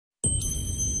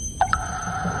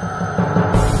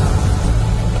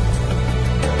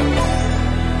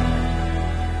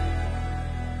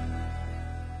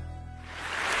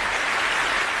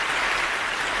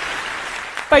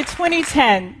By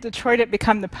 2010, Detroit had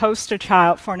become the poster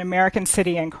child for an American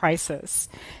city in crisis.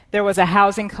 There was a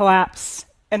housing collapse,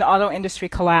 an auto industry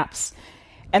collapse,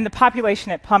 and the population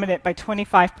had plummeted by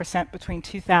 25% between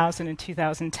 2000 and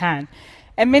 2010.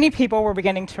 And many people were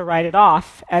beginning to write it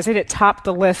off as it had topped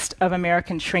the list of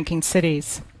American shrinking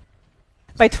cities.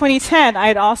 By 2010, I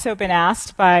had also been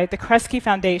asked by the Kresge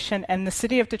Foundation and the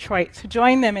City of Detroit to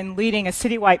join them in leading a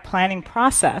citywide planning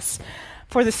process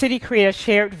for the city to create a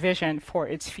shared vision for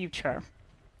its future.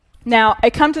 Now, I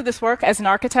come to this work as an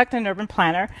architect and urban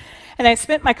planner, and I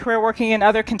spent my career working in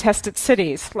other contested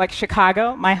cities like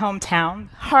Chicago, my hometown,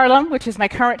 Harlem, which is my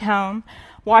current home,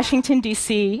 Washington,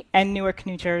 D.C., and Newark,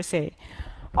 New Jersey.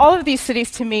 All of these cities,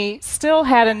 to me, still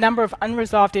had a number of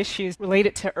unresolved issues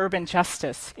related to urban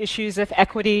justice, issues of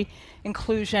equity,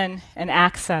 inclusion, and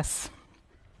access.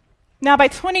 Now, by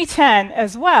 2010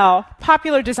 as well,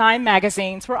 popular design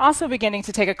magazines were also beginning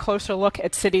to take a closer look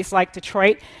at cities like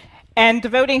Detroit and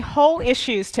devoting whole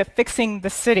issues to fixing the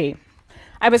city.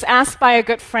 I was asked by a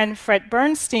good friend, Fred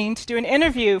Bernstein, to do an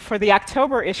interview for the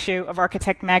October issue of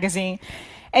Architect magazine,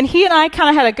 and he and I kind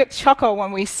of had a good chuckle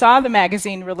when we saw the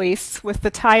magazine release with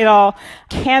the title,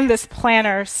 "Can This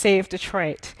Planner Save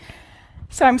Detroit?"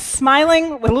 So I'm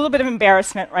smiling with a little bit of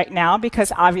embarrassment right now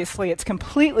because obviously it's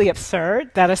completely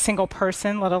absurd that a single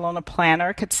person, let alone a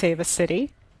planner, could save a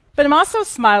city. But I'm also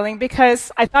smiling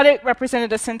because I thought it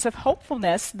represented a sense of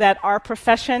hopefulness that our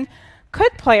profession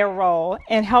could play a role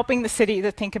in helping the city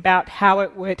to think about how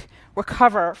it would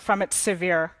recover from its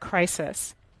severe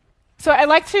crisis. So I'd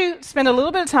like to spend a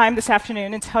little bit of time this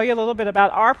afternoon and tell you a little bit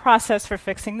about our process for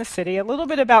fixing the city, a little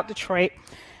bit about Detroit,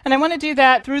 and I want to do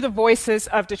that through the voices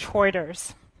of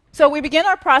Detroiters. So we begin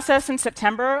our process in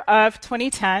September of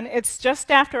 2010. It's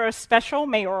just after a special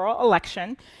mayoral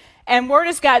election, and word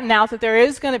has gotten out that there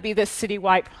is going to be this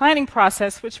citywide planning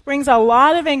process, which brings a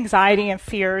lot of anxiety and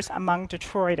fears among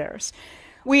Detroiters.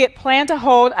 We had planned to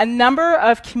hold a number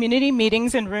of community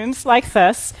meetings in rooms like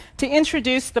this to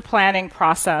introduce the planning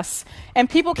process. And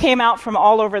people came out from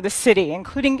all over the city,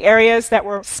 including areas that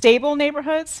were stable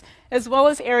neighborhoods, as well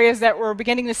as areas that were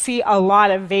beginning to see a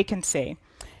lot of vacancy.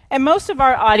 And most of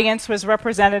our audience was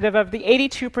representative of the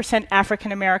 82%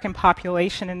 African American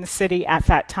population in the city at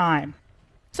that time.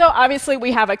 So obviously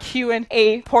we have a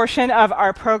Q&A portion of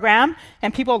our program,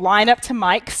 and people line up to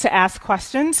mics to ask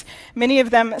questions. Many of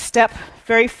them step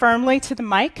very firmly to the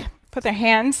mic, put their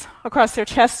hands across their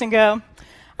chest and go,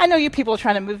 "I know you people are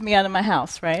trying to move me out of my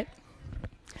house, right?"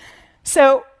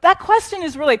 So that question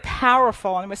is really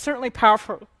powerful, and it was certainly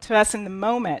powerful to us in the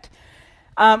moment.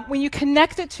 When you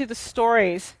connect it to the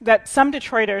stories that some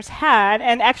Detroiters had,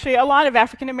 and actually a lot of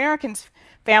African American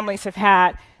families have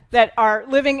had, that are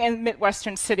living in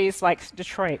Midwestern cities like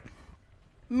Detroit.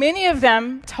 Many of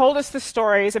them told us the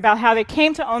stories about how they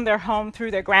came to own their home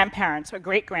through their grandparents or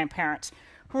great-grandparents,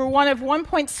 who were one of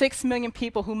 1.6 million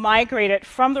people who migrated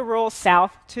from the rural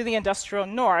South to the industrial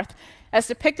North, as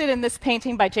depicted in this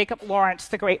painting by Jacob Lawrence,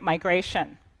 The Great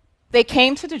Migration. They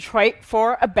came to Detroit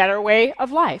for a better way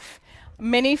of life.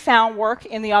 Many found work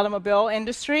in the automobile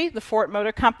industry, the Ford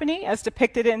Motor Company, as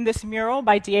depicted in this mural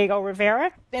by Diego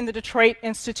Rivera in the Detroit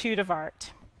Institute of Art.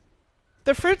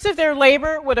 The fruits of their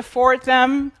labor would afford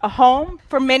them a home,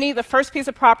 for many the first piece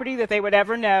of property that they would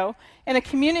ever know, in a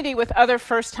community with other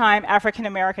first-time African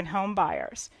American home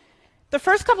buyers. The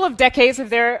first couple of decades of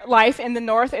their life in the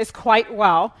North is quite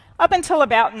well, up until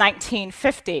about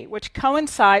 1950, which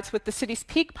coincides with the city's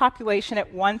peak population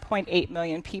at 1.8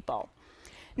 million people.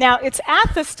 Now, it's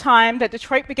at this time that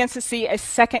Detroit begins to see a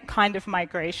second kind of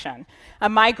migration, a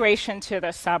migration to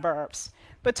the suburbs.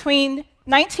 Between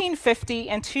 1950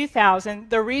 and 2000,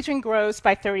 the region grows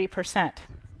by 30%.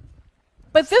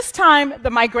 But this time, the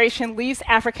migration leaves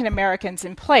African Americans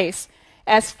in place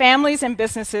as families and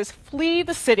businesses flee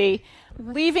the city,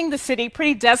 leaving the city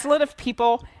pretty desolate of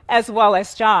people as well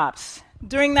as jobs.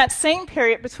 During that same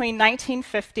period between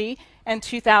 1950 and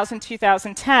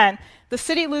 2010, the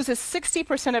city loses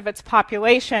 60% of its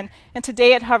population, and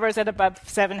today it hovers at above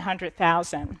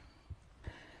 700,000.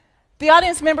 The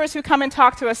audience members who come and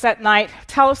talk to us that night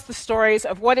tell us the stories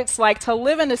of what it's like to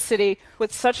live in a city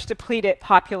with such depleted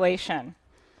population.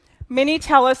 Many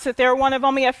tell us that they're one of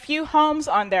only a few homes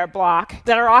on their block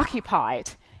that are occupied,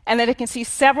 and that they can see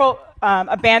several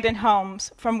abandoned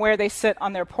homes from where they sit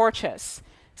on their porches.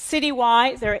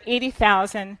 Citywide, there are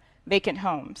 80,000 vacant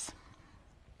homes.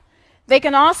 They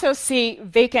can also see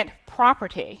vacant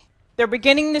property. They're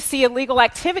beginning to see illegal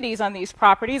activities on these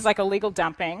properties, like illegal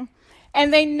dumping.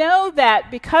 And they know that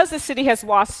because the city has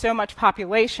lost so much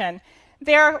population,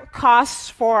 Their costs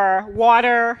for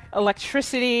water,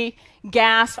 electricity,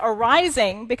 gas are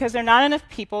rising because there are not enough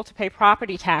people to pay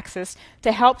property taxes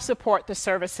to help support the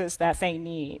services that they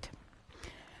need.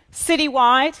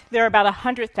 Citywide, there are about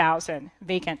 100,000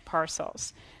 vacant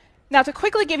parcels. Now, to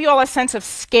quickly give you all a sense of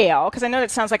scale, because I know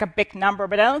that sounds like a big number,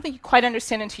 but I don't think you quite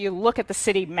understand until you look at the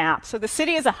city map. So the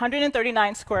city is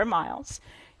 139 square miles.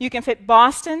 You can fit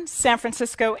Boston, San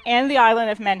Francisco, and the island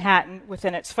of Manhattan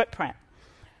within its footprint.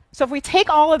 So if we take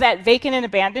all of that vacant and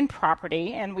abandoned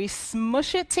property and we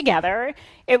smush it together,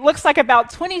 it looks like about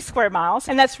 20 square miles,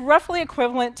 and that's roughly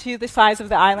equivalent to the size of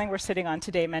the island we're sitting on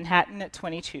today, Manhattan, at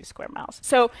 22 square miles.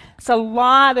 So it's a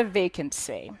lot of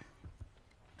vacancy.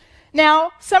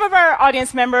 Now, some of our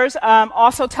audience members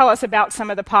also tell us about some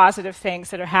of the positive things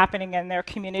that are happening in their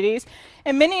communities,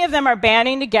 and many of them are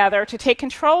banding together to take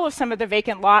control of some of the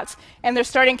vacant lots, and they're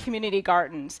starting community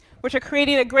gardens, which are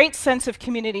creating a great sense of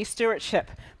community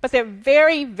stewardship. But they're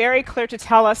very, very clear to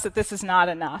tell us that this is not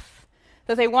enough,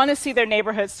 that they want to see their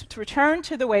neighborhoods to return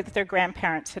to the way that their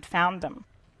grandparents had found them.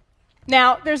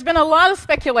 Now, there's been a lot of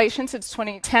speculation since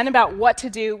 2010 about what to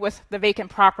do with the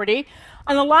vacant property,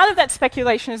 and a lot of that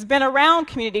speculation has been around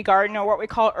community garden, or what we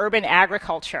call urban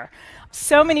agriculture.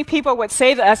 So many people would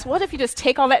say to us, what if you just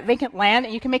take all that vacant land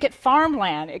and you can make it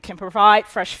farmland? It can provide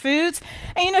fresh foods,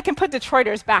 and it can put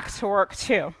Detroiters back to work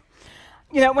too.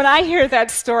 When I hear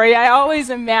that story, I always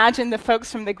imagine the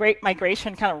folks from the Great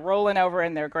Migration kind of rolling over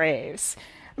in their graves.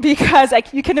 Because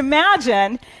you can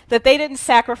imagine that they didn't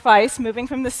sacrifice moving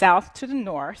from the south to the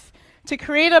north to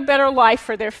create a better life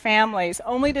for their families,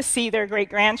 only to see their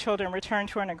great-grandchildren return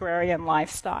to an agrarian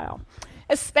lifestyle,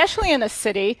 especially in a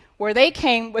city where they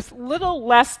came with little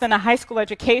less than a high school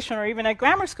education or even a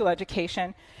grammar school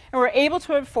education, and were able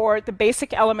to afford the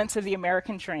basic elements of the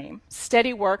American dream: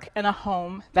 steady work and a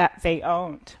home that they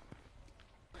owned.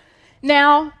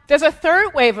 Now, there's a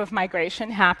third wave of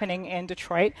migration happening in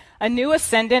Detroit, a new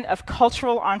ascendant of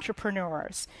cultural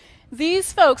entrepreneurs.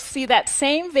 These folks see that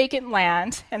same vacant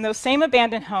land and those same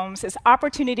abandoned homes as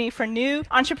opportunity for new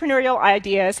entrepreneurial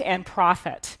ideas and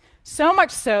profit. So much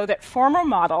so that former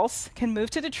models can move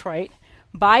to Detroit,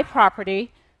 buy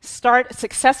property, start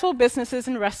successful businesses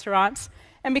and restaurants,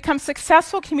 and become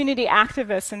successful community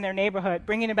activists in their neighborhood,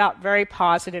 bringing about very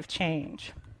positive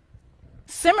change.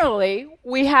 Similarly,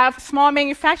 we have small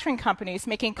manufacturing companies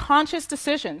making conscious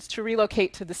decisions to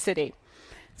relocate to the city.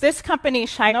 This company,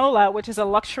 Shinola, which is a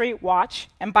luxury watch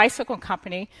and bicycle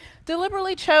company,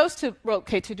 deliberately chose to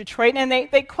relocate to Detroit, and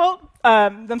they quote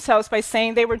themselves by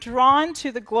saying they were drawn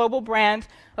to the global brand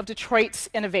of Detroit's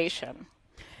innovation.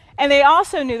 And they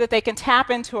also knew that they can tap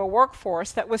into a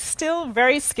workforce that was still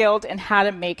very skilled in how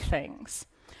to make things.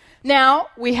 Now,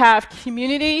 we have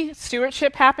community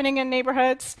stewardship happening in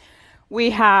neighborhoods.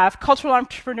 We have cultural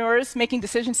entrepreneurs making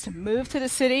decisions to move to the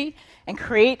city and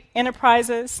create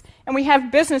enterprises. And we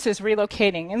have businesses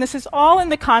relocating. And this is all in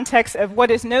the context of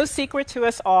what is no secret to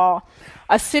us all,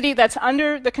 a city that's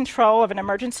under the control of an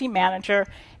emergency manager,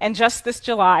 and just this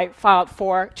July filed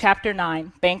for Chapter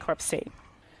 9 bankruptcy.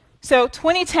 So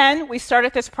 2010, we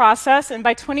started this process, and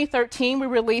by 2013, we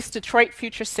released Detroit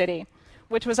Future City,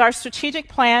 which was our strategic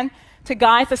plan to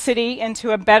guide the city into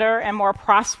a better and more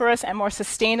prosperous and more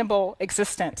sustainable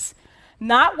existence.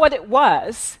 Not what it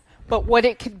was, but what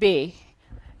it could be.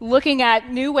 Looking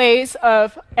at new ways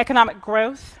of economic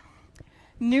growth,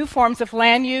 new forms of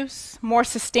land use, more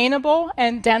sustainable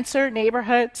and denser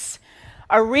neighborhoods,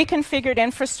 a reconfigured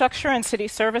infrastructure and city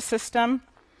service system,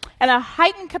 and a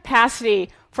heightened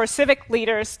capacity for civic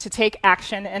leaders to take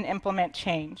action and implement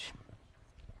change.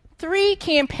 Three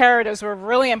key imperatives were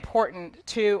really important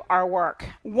to our work.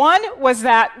 One was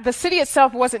that the city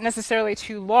itself wasn't necessarily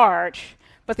too large,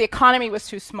 but the economy was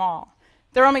too small.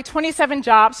 There are only 27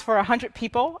 jobs for 100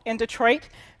 people in Detroit,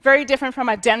 very different from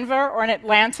a Denver or an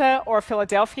Atlanta or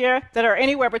Philadelphia that are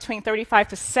anywhere between 35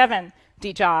 to 70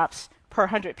 jobs per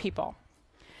 100 people.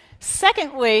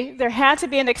 Secondly, there had to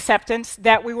be an acceptance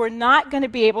that we were not going to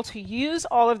be able to use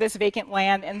all of this vacant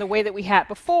land in the way that we had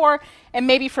before, and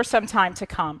maybe for some time to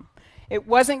come. It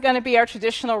wasn't going to be our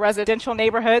traditional residential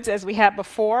neighborhoods as we had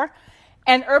before.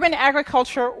 And urban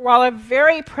agriculture, while a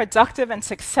very productive and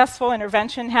successful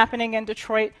intervention happening in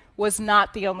Detroit, was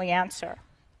not the only answer.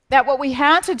 That what we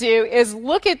had to do is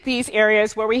look at these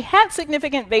areas where we had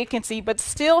significant vacancy but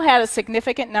still had a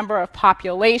significant number of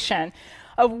population,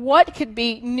 of what could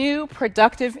be new,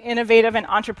 productive, innovative, and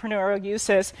entrepreneurial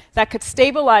uses that could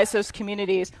stabilize those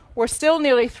communities where still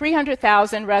nearly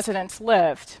 300,000 residents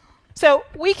lived. So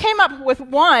we came up with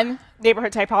one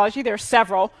neighborhood typology, there are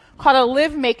several, called a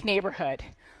live-make neighborhood,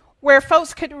 where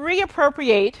folks could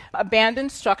reappropriate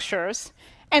abandoned structures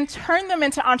and turn them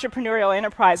into entrepreneurial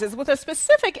enterprises with a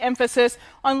specific emphasis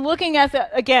on looking at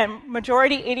the, again,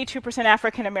 majority 82%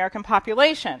 African American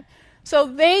population. So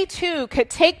they too could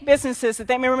take businesses that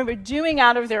they may remember doing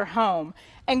out of their home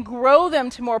and grow them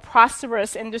to more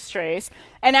prosperous industries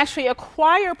and actually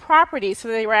acquire property so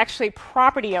they were actually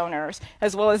property owners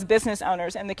as well as business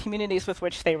owners in the communities with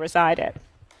which they resided.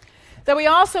 Then we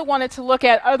also wanted to look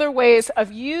at other ways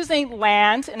of using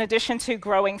land in addition to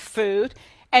growing food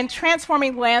and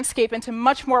transforming landscape into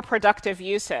much more productive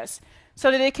uses so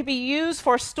that it could be used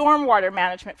for stormwater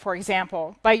management, for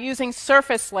example, by using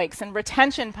surface lakes and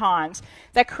retention ponds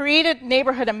that created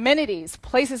neighborhood amenities,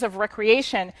 places of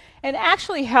recreation, and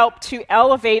actually helped to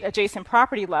elevate adjacent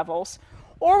property levels.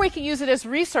 Or we could use it as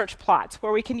research plots,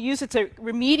 where we can use it to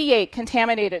remediate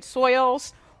contaminated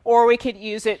soils, or we could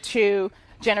use it to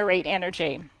generate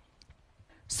energy.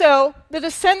 So the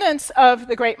descendants of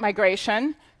the Great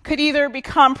Migration could either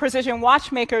become precision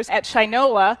watchmakers at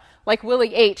Shinola, like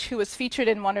Willie H., who was featured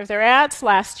in one of their ads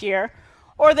last year,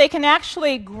 or they can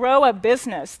actually grow a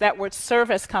business that would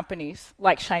service companies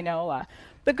like Shinola.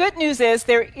 The good news is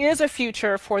there is a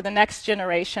future for the next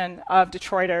generation of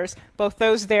Detroiters, both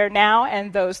those there now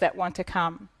and those that want to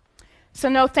come. So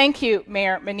no, thank you,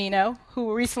 Mayor Menino,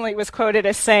 who recently was quoted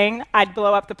as saying, "I'd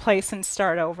blow up the place and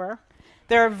start over."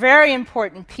 There are very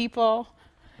important people,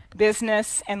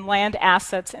 business, and land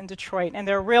assets in Detroit, and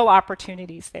there are real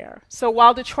opportunities there. So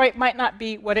while Detroit might not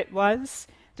be what it was,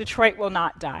 Detroit will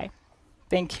not die.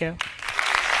 Thank you.